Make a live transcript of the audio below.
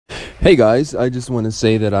Hey guys, I just want to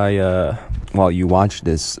say that while you watch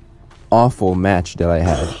this awful match that I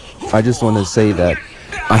had, I just want to say that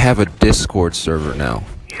I have a Discord server now.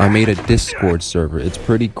 I made a Discord server. It's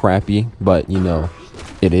pretty crappy, but you know,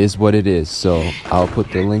 it is what it is. So I'll put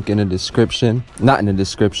the link in the description. Not in the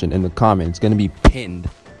description, in the comment. It's going to be pinned.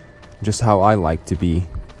 Just how I like to be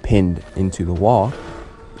pinned into the wall.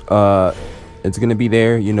 It's going to be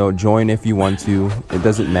there. You know, join if you want to. It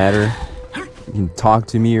doesn't matter. You can talk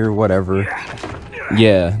to me or whatever.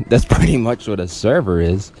 Yeah, that's pretty much what a server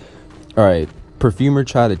is. Alright, Perfumer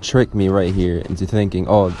tried to trick me right here into thinking,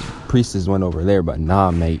 oh, Priestess went over there, but nah,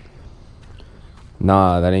 mate.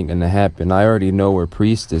 Nah, that ain't gonna happen. I already know where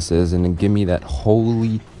Priestess is, and then give me that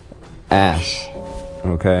holy ass.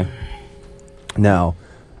 Okay? Now,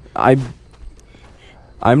 I'm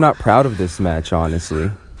not proud of this match,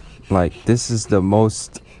 honestly. Like, this is the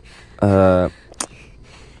most,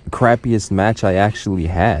 crappiest match I actually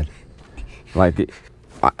had. Like,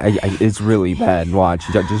 it's really bad. Watch,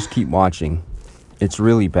 just keep watching. It's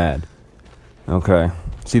really bad. Okay,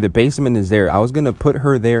 see, the basement is there. I was gonna put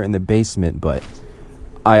her there in the basement, but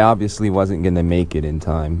I obviously wasn't gonna make it in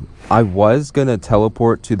time. I was gonna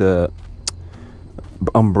teleport to the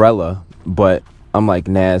umbrella, but I'm like,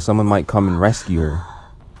 nah, someone might come and rescue her,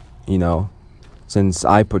 you know. Since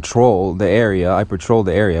I patrol the area, I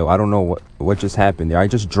don't know what just happened there. I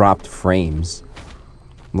just dropped frames.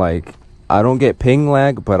 Like, I don't get ping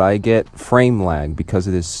lag, but I get frame lag because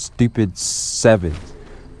of this stupid 7.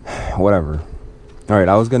 Whatever. Alright,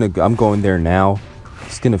 I'm going there now.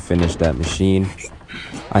 Just gonna finish that machine.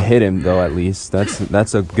 I hit him though, at least.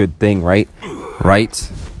 That's a good thing, right?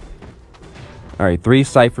 Right? Alright, 3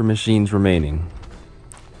 cipher machines remaining.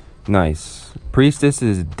 Nice. Priestess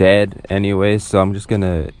is dead anyway, so I'm just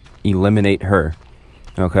gonna eliminate her.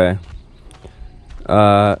 Okay.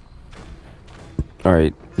 Alright.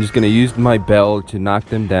 I'm just gonna use my bell to knock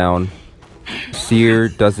them down. Seer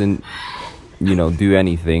doesn't, you know, do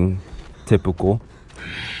anything. Typical.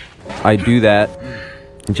 I do that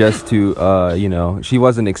just to, you know, she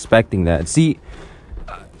wasn't expecting that. See,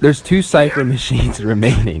 there's 2 cipher machines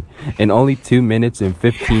remaining, and only 2 minutes and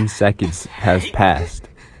 15 seconds has passed.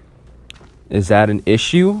 Is that an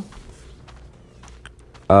issue?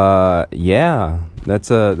 Yeah,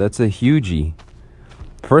 that's a hugie.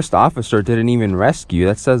 First officer didn't even rescue.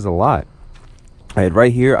 That says a lot.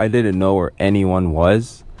 Right here, I didn't know where anyone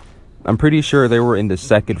was. I'm pretty sure they were in the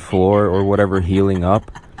 2nd floor or whatever, healing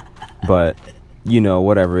up. But, you know,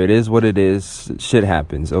 whatever. It is what it is. Shit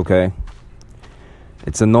happens, okay?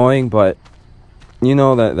 It's annoying, but you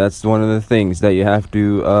know, that's one of the things that you have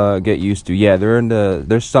to get used to. Yeah,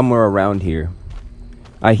 they're somewhere around here.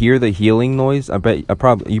 I hear the healing noise.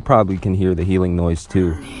 You probably can hear the healing noise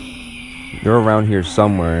too. They're around here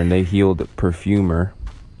somewhere, and they healed Perfumer.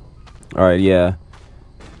 Alright, yeah.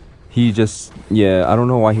 I don't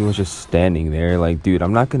know why he was just standing there. Like, dude,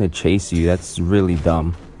 I'm not gonna chase you. That's really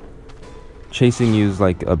dumb. Chasing you is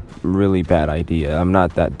like a really bad idea. I'm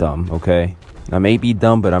not that dumb, okay? I may be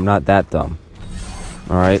dumb, but I'm not that dumb.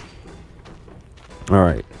 Alright.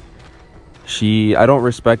 I don't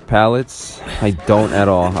respect pallets. I don't at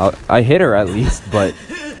all. I hit her at least, but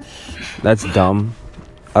that's dumb.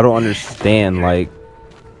 I don't understand. Like,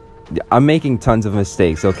 I'm making tons of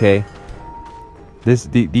mistakes, okay?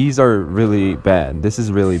 These are really bad. This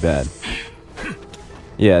is really bad.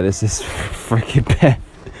 Yeah, this is freaking bad.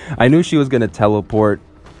 I knew she was gonna teleport.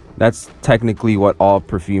 That's technically what all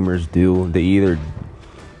perfumers do. They either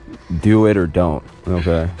do it or don't.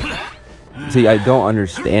 Okay. See, I don't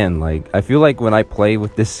understand. Like, I feel like when I play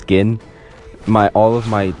with this skin, all of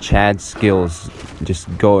my Chad skills just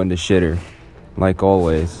go into shitter, like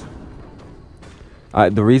always.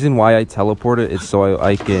 The reason why I teleported is so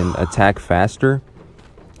I can attack faster.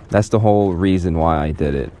 That's the whole reason why I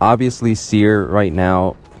did it. Obviously, Seer right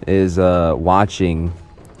now is watching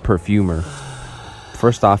Perfumer.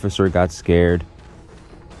 First officer got scared.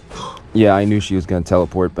 Yeah, I knew she was gonna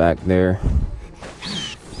teleport back there.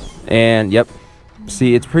 And yep,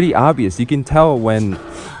 see, it's pretty obvious. You can tell when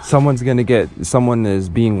someone is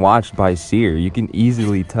being watched by Seer. You can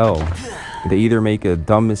easily tell. They either make a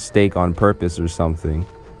dumb mistake on purpose or something.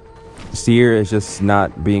 Seer is just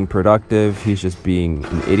not being productive. He's just being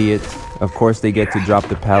an idiot. Of course, they get to drop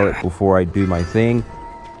the pallet before I do my thing.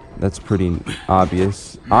 That's pretty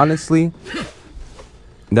obvious. Honestly,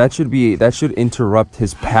 that should interrupt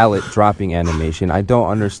his pallet dropping animation. I don't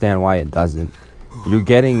understand why it doesn't.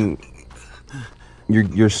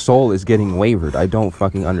 Your soul is getting wavered. I don't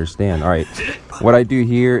fucking understand. Alright, what I do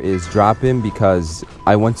here is drop him because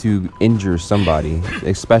I want to injure somebody,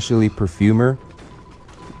 especially Perfumer.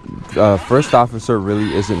 First officer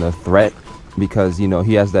really isn't a threat because, you know,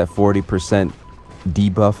 he has that 40%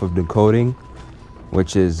 debuff of decoding,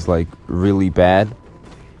 which is like really bad.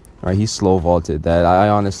 All right, he slow vaulted that. I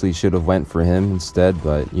honestly should have went for him instead,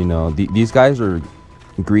 but you know, these guys are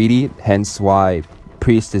greedy, hence why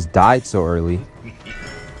priestess died so early.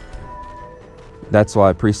 That's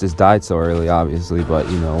why priestess died so early, obviously, but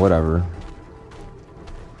you know, whatever.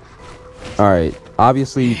 All right,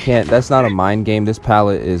 obviously you can't, that's not a mind game. This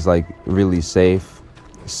palette is like really safe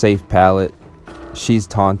palette. She's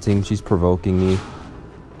taunting, she's provoking me.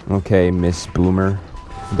 Okay, Miss Boomer,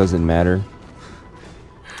 doesn't matter.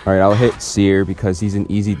 All right, I'll hit Seer because he's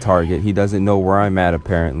an easy target. He doesn't know where I'm at,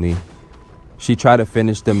 apparently. She tried to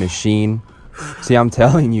finish the machine. See, I'm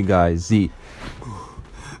telling you guys, see,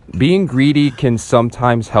 being greedy can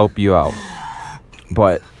sometimes help you out,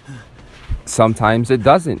 but sometimes it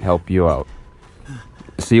doesn't help you out.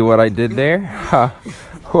 See what I did there? All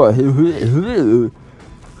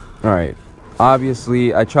right,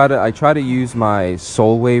 obviously, I try to use my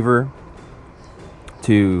Soul Waver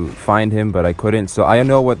to find him, but I couldn't. So I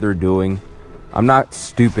know what they're doing. I'm not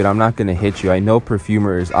stupid. I'm not gonna hit you. I know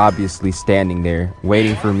Perfumer is obviously standing there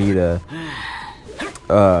waiting for me to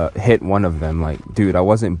hit one of them. Like, dude, I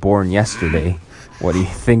wasn't born yesterday. What do you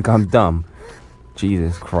think? I'm dumb?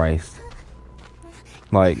 Jesus Christ.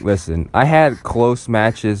 Like, listen, I had close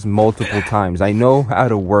matches multiple times. I know how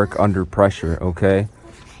to work under pressure, okay?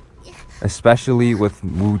 Especially with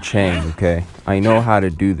Wuchang, okay? I know how to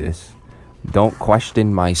do this. Don't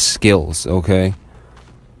question my skills, okay?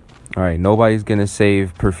 Alright, nobody's gonna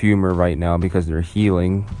save Perfumer right now because they're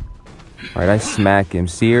healing. Alright, I smack him.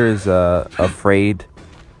 Seer is afraid.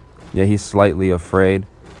 Yeah, he's slightly afraid.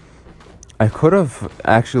 I could have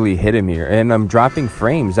actually hit him here. And I'm dropping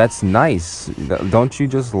frames. That's nice. Don't you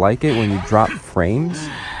just like it when you drop frames?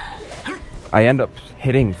 I end up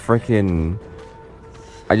hitting freaking...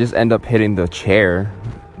 I just end up hitting the chair.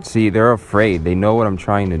 See, they're afraid. They know what I'm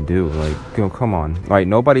trying to do. Like, come on. All right,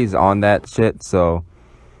 nobody's on that shit, so...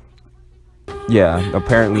 Yeah,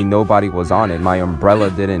 apparently nobody was on it. My umbrella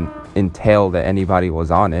didn't entail that anybody was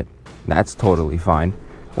on it. That's totally fine.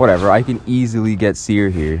 Whatever, I can easily get Seer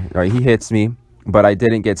here. All right, he hits me, but I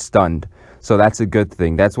didn't get stunned. So that's a good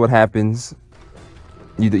thing. That's what happens.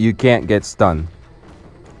 You can't get stunned.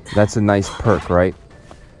 That's a nice perk, right?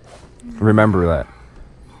 Remember that.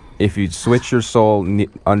 If you switch your soul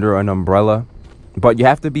under an umbrella, but you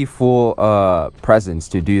have to be full presence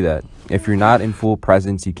to do that. If you're not in full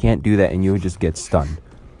presence, you can't do that and you'll just get stunned.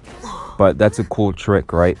 But that's a cool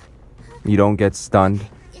trick, right? You don't get stunned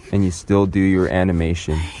and you still do your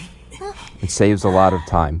animation. It saves a lot of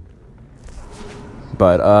time.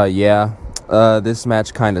 But yeah, this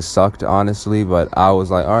match kind of sucked, honestly, but I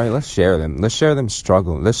was like, all right, let's share them. Let's share them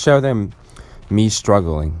struggling. Let's share them me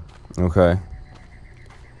struggling, okay?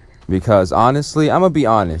 Because honestly, I'm gonna be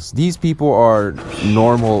honest, these people are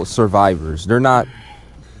normal survivors. They're not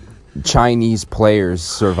Chinese players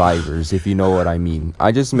survivors, if you know what I mean.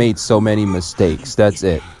 I just made so many mistakes, that's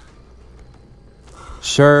it.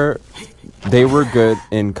 Sure, they were good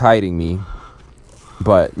in kiting me,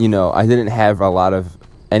 but you know, I didn't have a lot of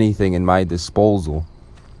anything in my disposal.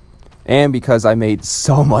 And because I made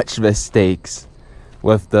so much mistakes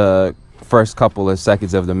with the first couple of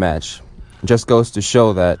seconds of the match, just goes to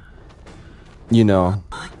show that, you know,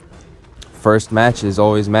 first matches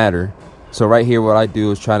always matter. So right here, what I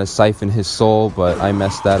do is try to siphon his soul, but I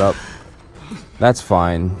messed that up. That's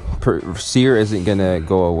fine. Seer isn't gonna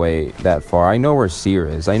go away that far. I know where Seer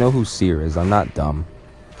is. I know who Seer is. I'm not dumb.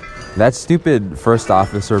 That stupid first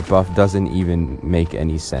officer buff doesn't even make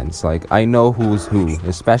any sense. Like, I know who's who,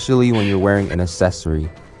 especially when you're wearing an accessory.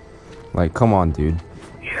 Like, come on, dude.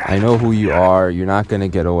 I know who you are. You're not gonna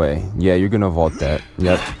get away. Yeah, you're gonna vault that.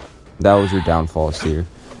 Yep. That was your downfall, Seer.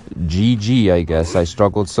 GG, I guess. I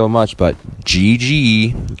struggled so much, but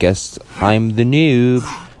GG. Guess I'm the noob.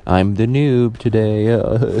 I'm the noob today.